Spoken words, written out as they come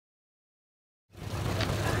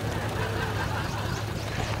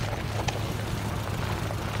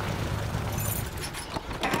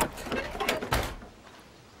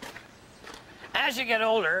as you get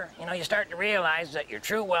older, you know, you start to realize that your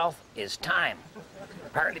true wealth is time.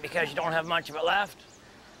 Partly because you don't have much of it left,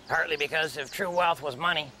 partly because if true wealth was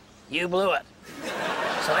money, you blew it.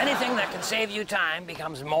 So anything that can save you time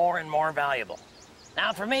becomes more and more valuable.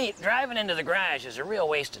 Now, for me, driving into the garage is a real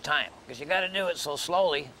waste of time, because you got to do it so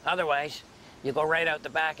slowly, otherwise you go right out the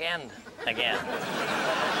back end again.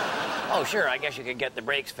 Oh, sure, I guess you could get the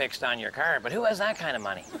brakes fixed on your car, but who has that kind of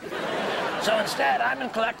money? So instead, I've been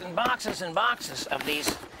collecting boxes and boxes of these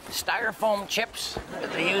styrofoam chips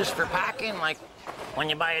that they use for packing, like when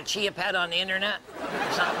you buy a chia pet on the internet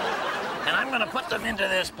or something. And I'm gonna put them into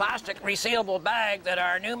this plastic resealable bag that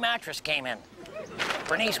our new mattress came in.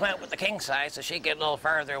 Bernice went with the king size so she'd get a little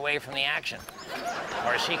farther away from the action,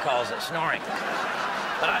 or as she calls it, snoring.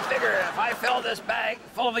 But I figure if I fill this bag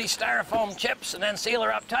full of these styrofoam chips and then seal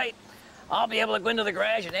her up tight, I'll be able to go into the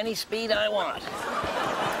garage at any speed I want.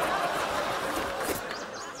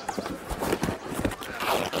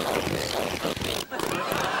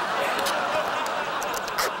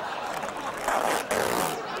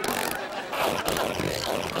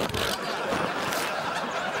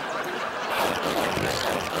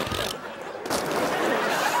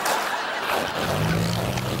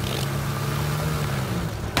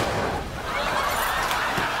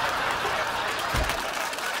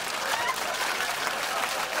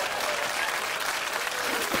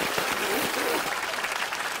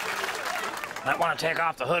 Might want to take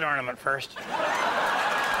off the hood ornament first.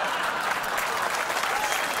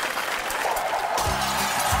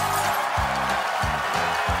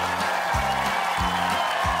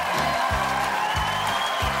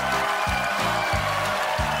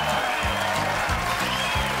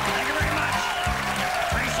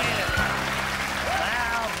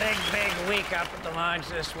 Week up at the lodge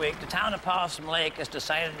this week. The town of Possum Lake has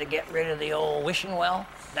decided to get rid of the old wishing well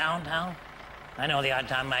downtown. I know the odd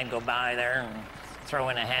time I'd go by there and throw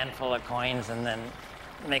in a handful of coins and then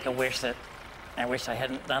make a wish that I wish I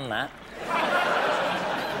hadn't done that.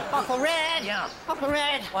 Uncle Red! Yeah? Uncle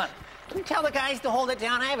Red! What? Can you tell the guys to hold it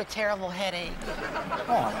down? I have a terrible headache.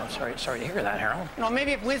 Oh, I'm sorry to hear that, Harold. You know,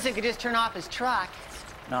 maybe if Winston could just turn off his truck.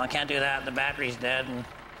 No, I can't do that. The battery's dead, and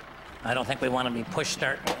I don't think we want to be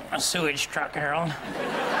push-starting a sewage truck, Harold.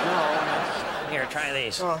 No. Here, try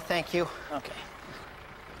these. Oh, thank you. Okay.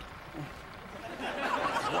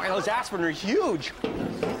 Boy, those aspirin are huge.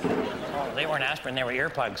 Oh, they weren't aspirin, they were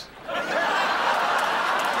earplugs. All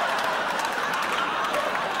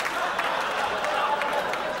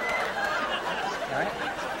right.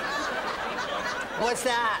 What's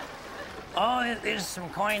that? Oh, there's some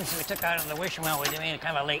coins we took out of the wishing well. We made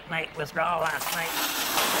kind of a late night withdrawal last night.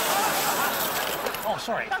 Oh,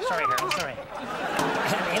 sorry, Harold, sorry.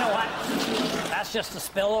 And you know what? That's just a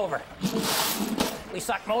spillover. We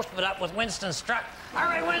sucked most of it up with Winston's truck. All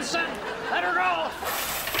right, Winston, let her go.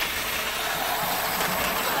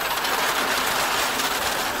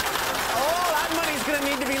 Oh, that money's gonna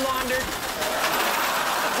need to be laundered.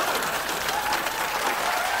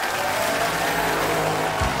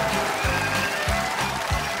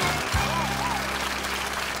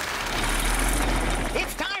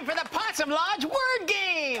 It's time for the Possum Lodge word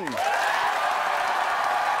game!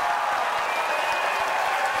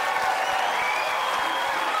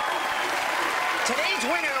 Today's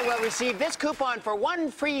winner will receive this coupon for one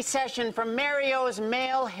free session from Mario's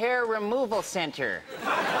Male Hair Removal Center,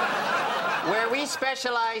 where we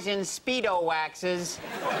specialize in Speedo waxes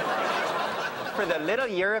for the little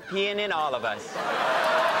European in all of us.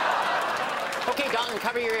 Okay, Dalton,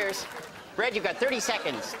 cover your ears. Red, you've got 30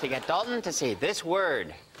 seconds to get Dalton to say this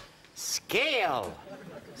word. Scale.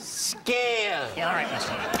 Scale. Yeah, all right,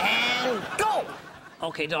 Winston. And go!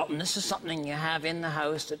 Okay, Dalton, this is something you have in the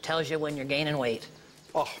house that tells you when you're gaining weight.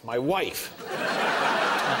 Oh, my wife.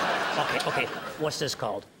 Okay, what's this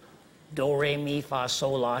called? Do, re, mi, fa,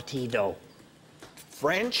 sol, la, ti, do.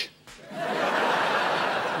 French?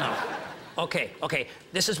 No. Okay,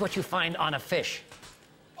 this is what you find on a fish.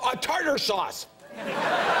 Tartar sauce.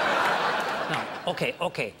 No,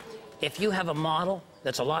 okay. If you have a model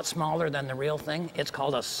that's a lot smaller than the real thing, it's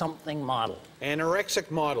called a something model.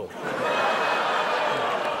 Anorexic model.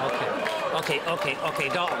 Okay,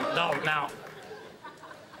 Dalton, now,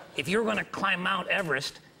 if you were going to climb Mount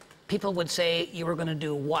Everest, people would say you were going to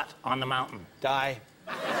do what on the mountain? Die.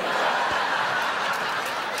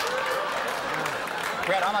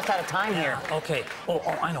 Red, almost out of time here. Okay. Oh,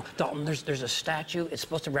 I know. Dalton, there's a statue. It's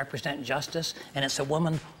supposed to represent justice, and it's a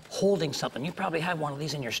woman holding something. You probably have one of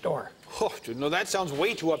these in your store. Oh, dude, no, that sounds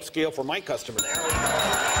way too upscale for my customer.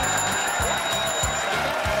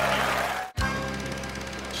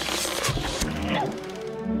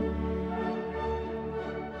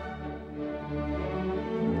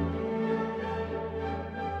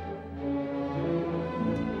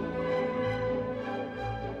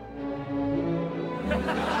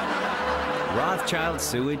 Rothschild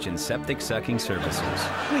Sewage and Septic Sucking Services.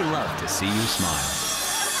 We love to see you smile.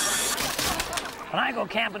 When I go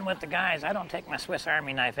camping with the guys, I don't take my Swiss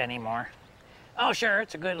Army knife anymore. Oh, sure,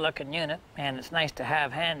 it's a good-looking unit, and it's nice to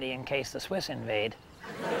have handy in case the Swiss invade.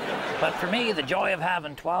 But for me, the joy of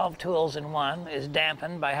having 12 tools in one is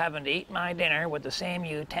dampened by having to eat my dinner with the same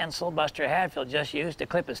utensil Buster Hatfield just used to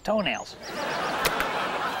clip his toenails.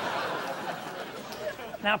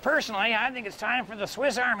 Now, personally, I think it's time for the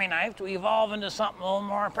Swiss Army knife to evolve into something a little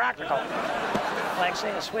more practical. Like,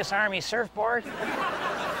 say, a Swiss Army surfboard.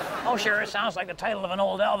 Oh, sure, it sounds like the title of an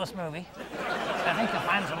old Elvis movie. I think you'll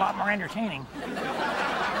find it a lot more entertaining.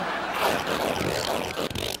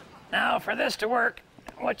 Now, for this to work,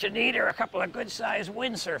 what you need are a couple of good-sized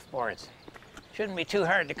windsurf boards. Shouldn't be too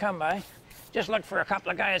hard to come by. Just look for a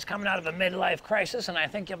couple of guys coming out of a midlife crisis, and I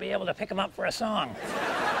think you'll be able to pick them up for a song.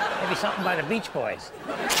 Maybe something by the Beach Boys.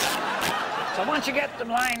 So once you get them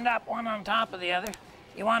lined up one on top of the other,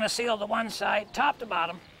 you want to seal the one side, top to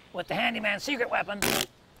bottom, with the handyman's secret weapon,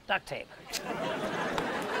 duct tape.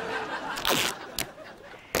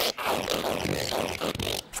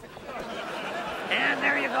 And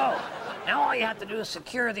there you go. Now all you have to do is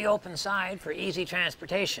secure the open side for easy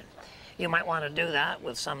transportation. You might want to do that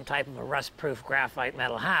with some type of a rust-proof graphite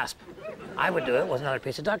metal hasp. I would do it with another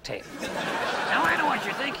piece of duct tape. Now I know what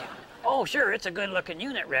you're thinking. Oh, sure, it's a good-looking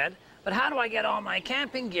unit, Red, but how do I get all my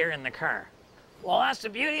camping gear in the car? Well, that's the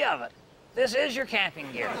beauty of it. This is your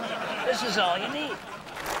camping gear. This is all you need.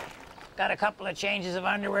 Got a couple of changes of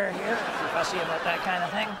underwear here, if you're fussy about that kind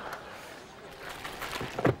of thing.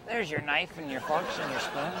 There's your knife and your forks and your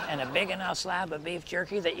spoon, and a big enough slab of beef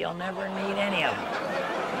jerky that you'll never need any of them.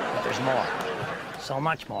 But there's more. So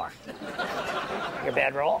much more. Your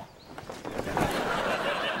bedroll.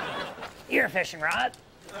 Your fishing rod.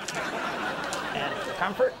 And for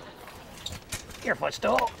comfort, your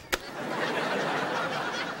footstool.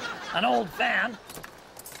 An old fan.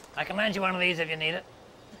 I can lend you one of these if you need it.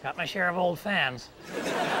 Got my share of old fans.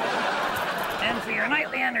 And for your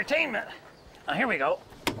nightly entertainment, now here we go.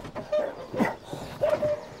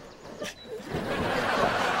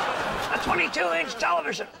 A 22-inch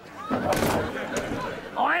television.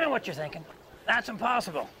 Oh, I know what you're thinking. That's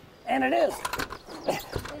impossible. And it is.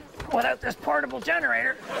 Without this portable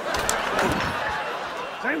generator.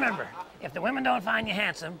 So remember, if the women don't find you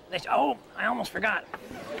handsome, oh, I almost forgot.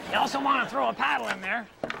 You also want to throw a paddle in there.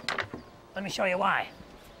 Let me show you why.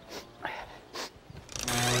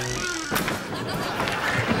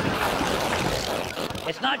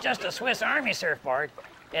 It's not just a Swiss Army surfboard,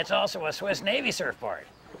 it's also a Swiss Navy surfboard.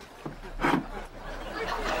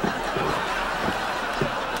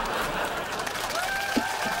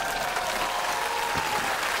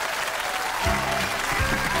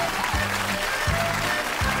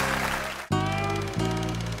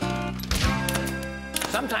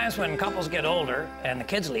 Sometimes when couples get older and the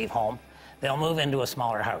kids leave home, they'll move into a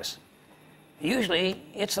smaller house. Usually,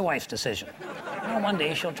 it's the wife's decision. You know, one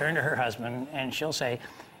day she'll turn to her husband and she'll say,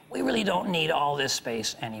 "We really don't need all this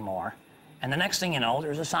space anymore." And the next thing you know,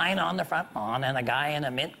 there's a sign on the front lawn and a guy in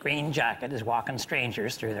a mint green jacket is walking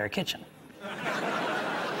strangers through their kitchen.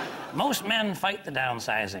 Most men fight the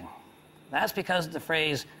downsizing. That's because the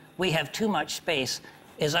phrase, "we have too much space,"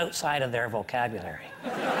 is outside of their vocabulary.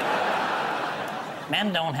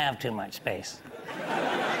 Men don't have too much space.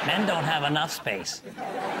 Men don't have enough space.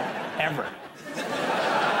 Ever.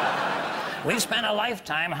 We've spent a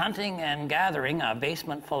lifetime hunting and gathering a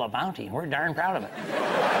basement full of bounty. We're darn proud of it.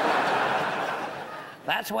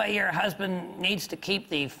 That's why your husband needs to keep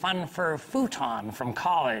the Fun Fur futon from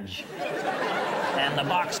college, and the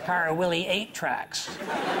Boxcar Willie 8-tracks,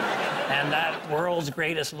 and that World's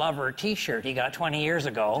Greatest Lover t-shirt he got 20 years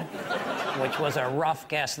ago, which was a rough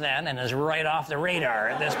guess then and is right off the radar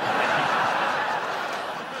at this point.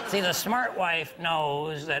 See, the smart wife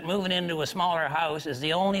knows that moving into a smaller house is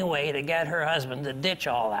the only way to get her husband to ditch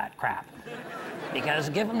all that crap. Because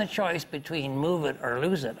given the choice between move it or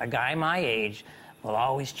lose it, a guy my age will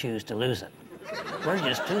always choose to lose it. We're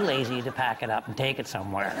just too lazy to pack it up and take it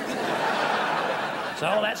somewhere.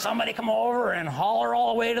 So let somebody come over and haul her all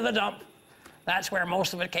the way to the dump. That's where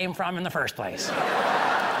most of it came from in the first place.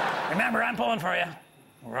 Remember, I'm pulling for you.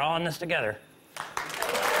 We're all in this together.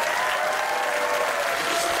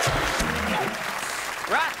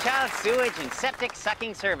 Rothschild Sewage and Septic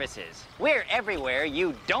Sucking Services. We're everywhere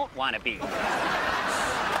you don't want to be.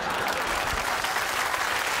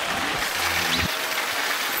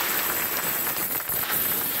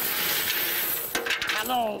 A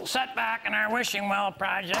little setback in our wishing well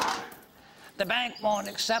project. The bank won't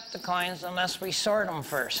accept the coins unless we sort them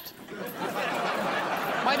first.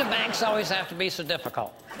 Why do banks always have to be so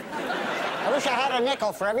difficult? I wish I had a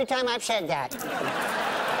nickel for every time I've said that.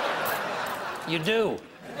 You do.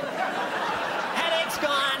 Headache's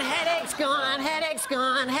gone, headache's gone, headache's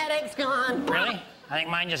gone, headache's gone. Really? I think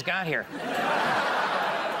mine just got here.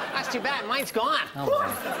 That's too bad. Mine's gone. Oh, boy.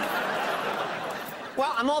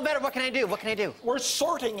 Well, I'm all better. What can I do? What can I do? We're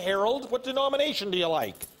sorting, Harold. What denomination do you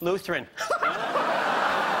like? Lutheran.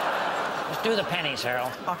 Just do the pennies,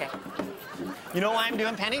 Harold. Okay. You know why I'm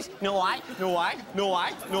doing pennies? Know why? Know why? Know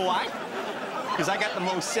why? Know why? Because I got the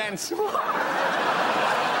most sense. Well,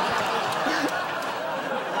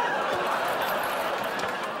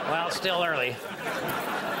 it's still early.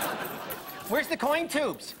 Where's the coin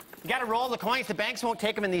tubes? You gotta roll the coins. The banks won't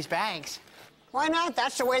take them in these bags. Why not?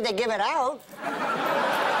 That's the way they give it out.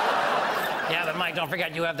 Yeah, but Mike, don't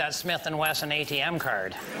forget you have that Smith & Wesson ATM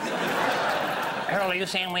card. Harold, are you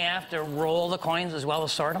saying we have to roll the coins as well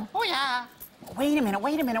as sort them? Oh, yeah. Wait a minute,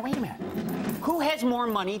 wait a minute, wait a minute. Who has more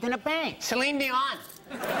money than a bank? Celine Dion.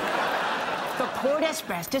 The Port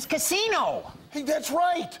Asbestos Casino. Hey, that's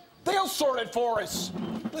right. They'll sort it for us.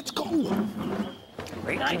 Let's go.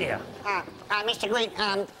 Great idea. Mr. Green,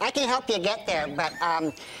 I can help you get there, but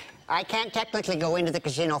I can't technically go into the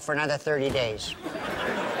casino for another 30 days. All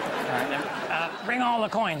right, then. Bring all the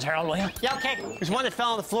coins, Harold, will you? Yeah, okay. There's one that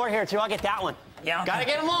fell on the floor here, too. I'll get that one. Yeah. Gotta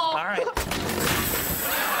get them all. All right.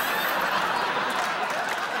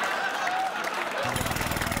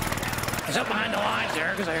 I was up behind the lines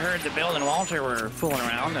there because I heard that Bill and Walter were fooling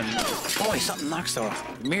around, and boy, something knocks the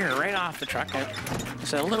mirror right off the truck.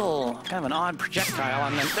 It's a little kind of an odd projectile,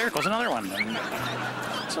 and then there goes another one. And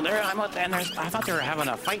so there I'm out there, and I thought they were having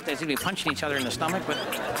a fight. They seemed to be punching each other in the stomach, but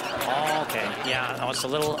okay, yeah, no, it's a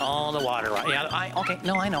little, oh, the water rocket. Yeah, okay,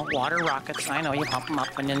 no, I know, water rockets. I know, you pump them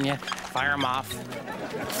up and then you fire them off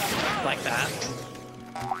like that.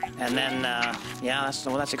 And then, yeah,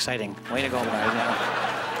 that's exciting. Way to go, guys. Yeah.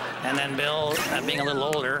 And then Bill, being a little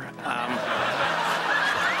older, and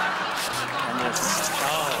that's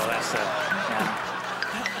the, yeah.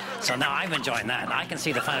 So now I'm enjoying that. I can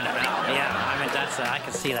see the fun of it now. Yeah, I mean, I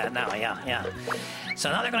can see that now. Yeah.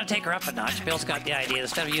 So now they're going to take her up a notch. Bill's got the idea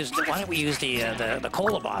instead of why don't we use the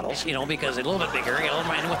cola bottles? You know, because they're a little bit bigger. You get a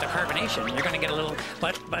little more with the carbonation. You're going to get a little,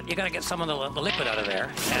 but you got to get some of the liquid out of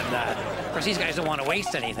there. And of course, these guys don't want to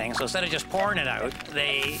waste anything. So instead of just pouring it out,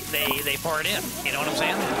 they pour it in. You know what I'm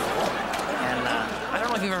saying? And I don't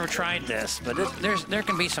know if you've ever tried this, but there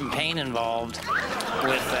can be some pain involved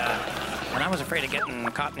with. And I was afraid of getting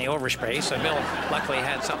caught in the overspray, so Bill luckily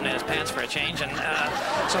had something in his pants for a change, and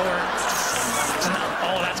so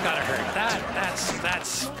that's gotta hurt.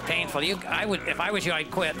 That's painful. If I was you, I'd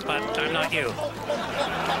quit, but I'm not you.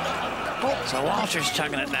 So Walter's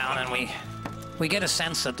chugging it down, and we get a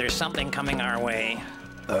sense that there's something coming our way.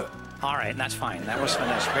 All right, that's fine. That was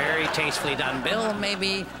very tastefully done. Bill,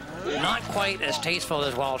 maybe not quite as tasteful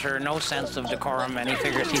as Walter. No sense of decorum, and he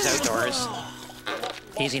figures he's outdoors.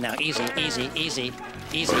 Easy now, easy. All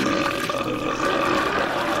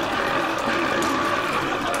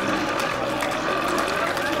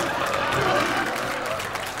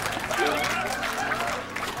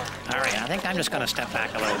right, I think I'm just going to step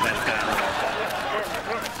back a little bit.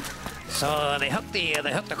 So they hooked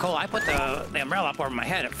the coal. I put the umbrella up over my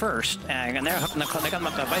head at first, and they're hooking they got them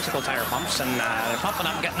up the bicycle tire pumps, and they're pumping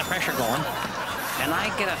up, getting the pressure going. And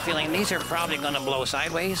I get a feeling these are probably going to blow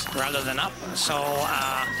sideways rather than up. So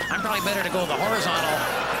I'm probably better to go the horizontal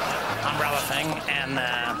umbrella thing. And,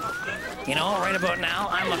 you know, right about now,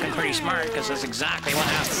 I'm looking pretty smart because that's exactly what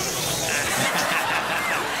happened.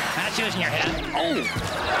 That's using your head. Oh!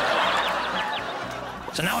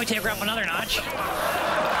 So now we take her up another notch.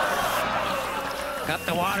 Got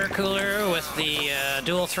the water cooler with the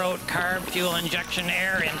dual throat carb fuel injection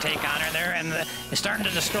air intake on her there, and it's starting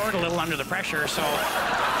to distort a little under the pressure, so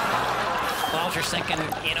Walter's thinking,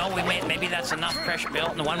 you know, maybe that's enough pressure.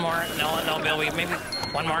 Bill, one more. No, Bill, maybe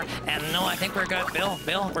one more. And no, I think we're good. Bill,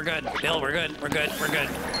 we're good. Bill, we're good.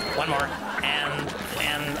 One more. And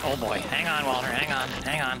oh boy, hang on, Walter,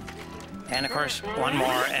 hang on. And of course, one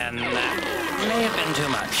more, and that may have been too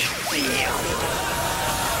much. Yeah.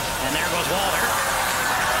 And there goes Walter.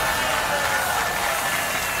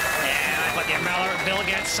 The umbrella, Bill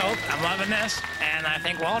gets soaked. I'm loving this. And I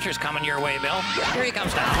think Walter's coming your way, Bill. Here he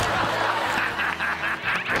comes down.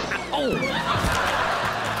 Oh!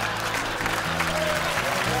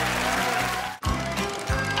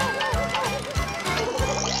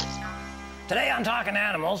 Today on Talking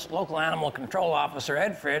Animals, local animal control officer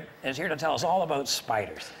Ed Frid is here to tell us all about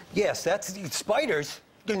spiders. Yes, that's spiders.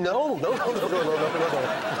 No,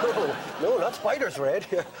 not spiders, Red.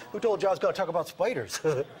 Who told you I was going to talk about spiders?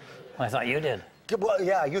 I thought you did. Well,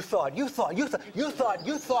 yeah, you thought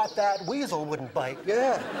that weasel wouldn't bite.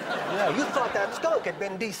 Yeah. Yeah, you thought that skunk had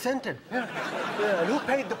been descented. Yeah. Yeah, and who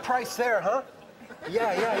paid the price there, huh?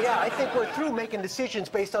 Yeah. I think we're through making decisions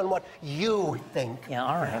based on what you think. Yeah,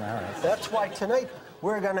 all right. That's why tonight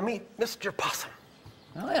we're gonna meet Mr. Possum.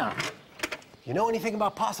 Oh, yeah. You know anything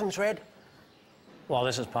about possums, Red? Well,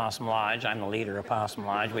 this is Possum Lodge. I'm the leader of Possum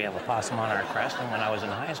Lodge. We have a possum on our crest, and when I was in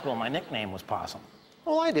high school, my nickname was Possum.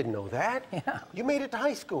 Oh, I didn't know that. Yeah. You made it to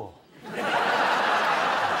high school.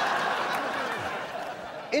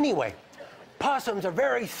 Anyway, possums are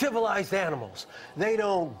very civilized animals. They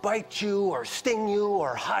don't bite you or sting you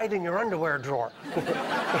or hide in your underwear drawer.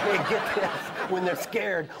 Hey, get this. When they're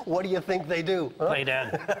scared, what do you think they do? Huh? Play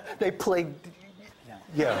dead. They play...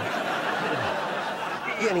 Yeah.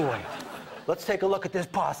 Anyway, let's take a look at this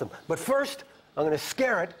possum. But first, I'm going to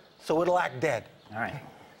scare it so it'll act dead. All right.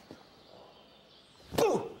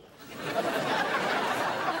 Boo!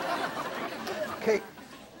 Okay,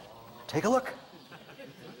 take a look.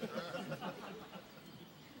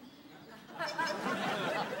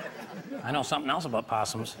 I know something else about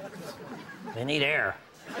possums. They need air.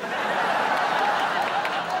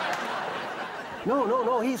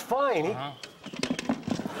 No, he's fine.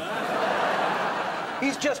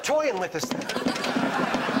 He's just toying with us.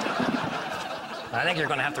 I think you're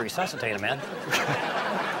going to have to resuscitate him, Ed.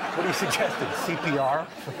 What are you suggesting, CPR?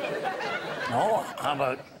 No, how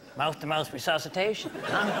about mouth-to-mouth resuscitation?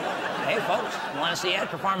 Huh? Hey, folks, you want to see Ed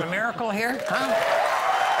perform a miracle here? Huh?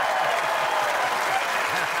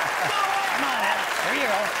 Come on, Ed. There you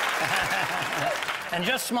go. And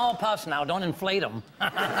just small puffs now. Don't inflate them.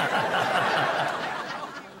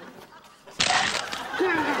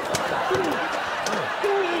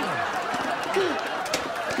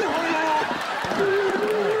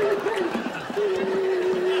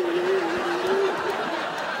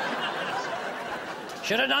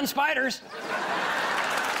 Should have done spiders.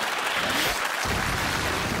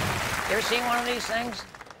 You ever seen one of these things?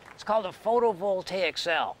 It's called a photovoltaic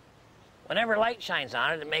cell. Whenever light shines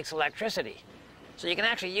on it, it makes electricity. So you can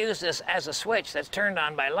actually use this as a switch that's turned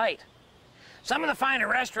on by light. Some of the finer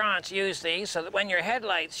restaurants use these so that when your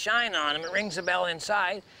headlights shine on them, it rings a bell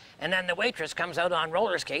inside, and then the waitress comes out on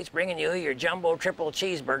roller skates bringing you your jumbo triple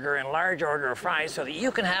cheeseburger and large order of fries so that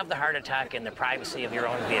you can have the heart attack in the privacy of your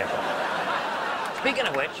own vehicle. Speaking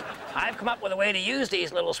of which, I've come up with a way to use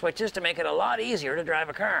these little switches to make it a lot easier to drive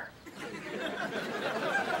a car.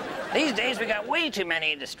 These days, we got way too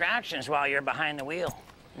many distractions while you're behind the wheel.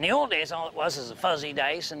 In the old days, all it was a fuzzy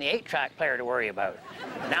dice and the 8-track player to worry about.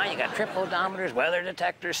 Now you got trip odometers, weather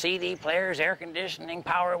detectors, CD players, air conditioning,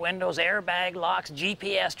 power windows, airbag locks,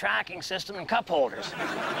 GPS tracking system, and cup holders.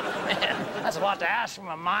 Man, that's a lot to ask from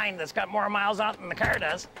a mind that's got more miles on it than the car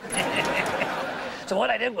does. So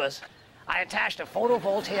what I did was, I attached a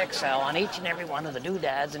photovoltaic cell on each and every one of the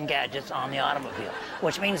doodads and gadgets on the automobile,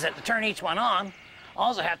 which means that to turn each one on,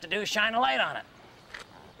 all I have to do is shine a light on it.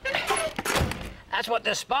 That's what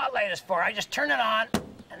this spotlight is for. I just turn it on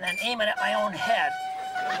and then aim it at my own head.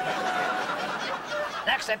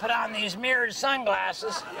 Next, I put on these mirrored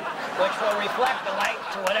sunglasses, which will reflect the light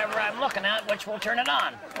to whatever I'm looking at, which will turn it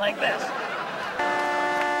on, like this.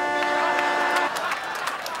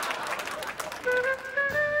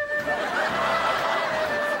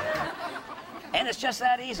 And it's just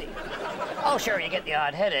that easy. Oh, sure, you get the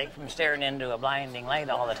odd headache from staring into a blinding light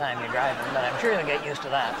all the time you're driving, but I'm sure you'll get used to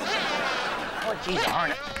that. Oh, geez, a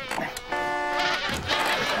hornet.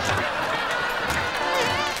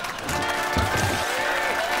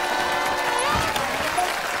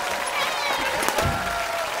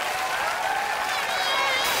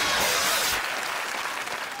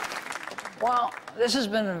 Well, this has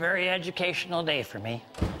been a very educational day for me.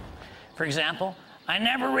 For example, I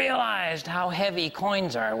never realized how heavy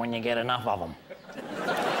coins are when you get enough of them.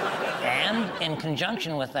 And in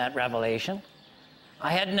conjunction with that revelation,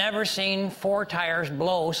 I had never seen 4 tires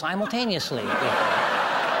blow simultaneously before.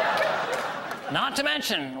 Not to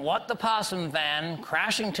mention what the possum van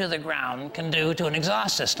crashing to the ground can do to an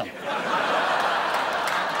exhaust system.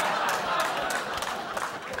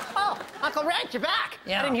 Oh, Uncle Red, you're back.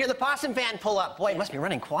 Yeah. I didn't hear the possum van pull up. Boy, it must be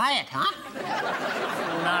running quiet, huh?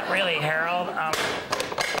 Not really, Harold.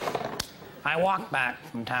 I walked back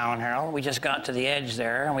from town, Harold. We just got to the edge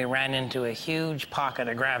there, and we ran into a huge pocket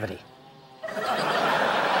of gravity.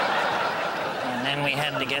 And then we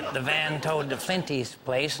had to get the van towed to Flinty's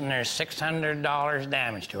place, and there's $600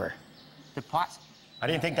 damage to her. I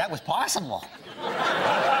didn't think that was possible.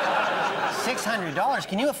 $600?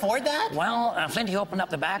 Can you afford that? Well, Flinty opened up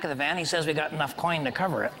the back of the van. He says we got enough coin to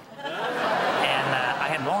cover it. And I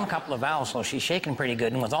had I've blown a couple of valves, so she's shaking pretty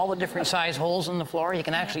good. And with all the different size holes in the floor, you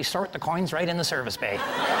can actually sort the coins right in the service bay.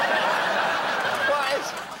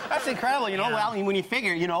 That's incredible, you know. Yeah. Well, when you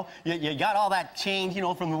figure, you know, you got all that change, you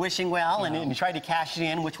know, from the wishing well, and you tried to cash it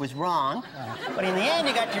in, which was wrong. But in the end,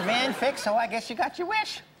 you got your van fixed, so I guess you got your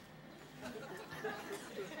wish.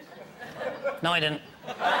 No, I didn't.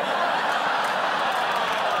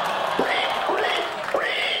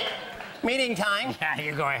 Meeting time. Yeah,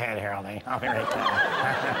 you go ahead, Harold. I'll be right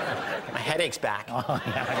there. My headache's back. Oh,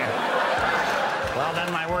 yeah, okay. Well,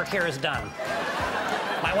 then my work here is done.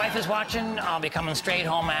 My wife is watching. I'll be coming straight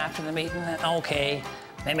home after the meeting. Okay,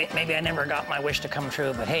 maybe I never got my wish to come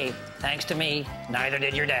true, but hey, thanks to me, neither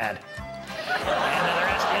did your dad. And to the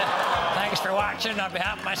rest of you, thanks for watching. On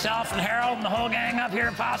behalf of myself and Harold and the whole gang up here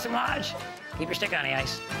at Possum Lodge, keep your stick on the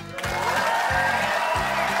ice.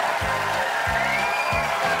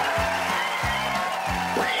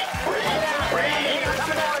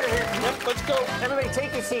 Yep, let's go. Everybody,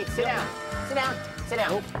 take your seats. Sit down. Sit down. Sit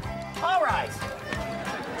down. All rise.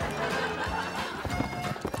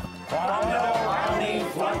 Quando, Omni,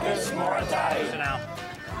 Flunkus, Moritati. Sit down.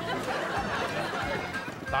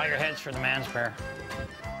 Bow your heads for the man's prayer.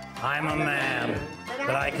 I'm a man,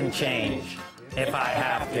 but I can change if I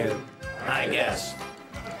have to, I guess.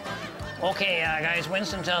 Okay, guys,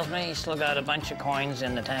 Winston tells me he's still got a bunch of coins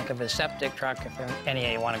in the tank of his septic truck if any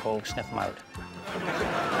of you want to go sniff them out.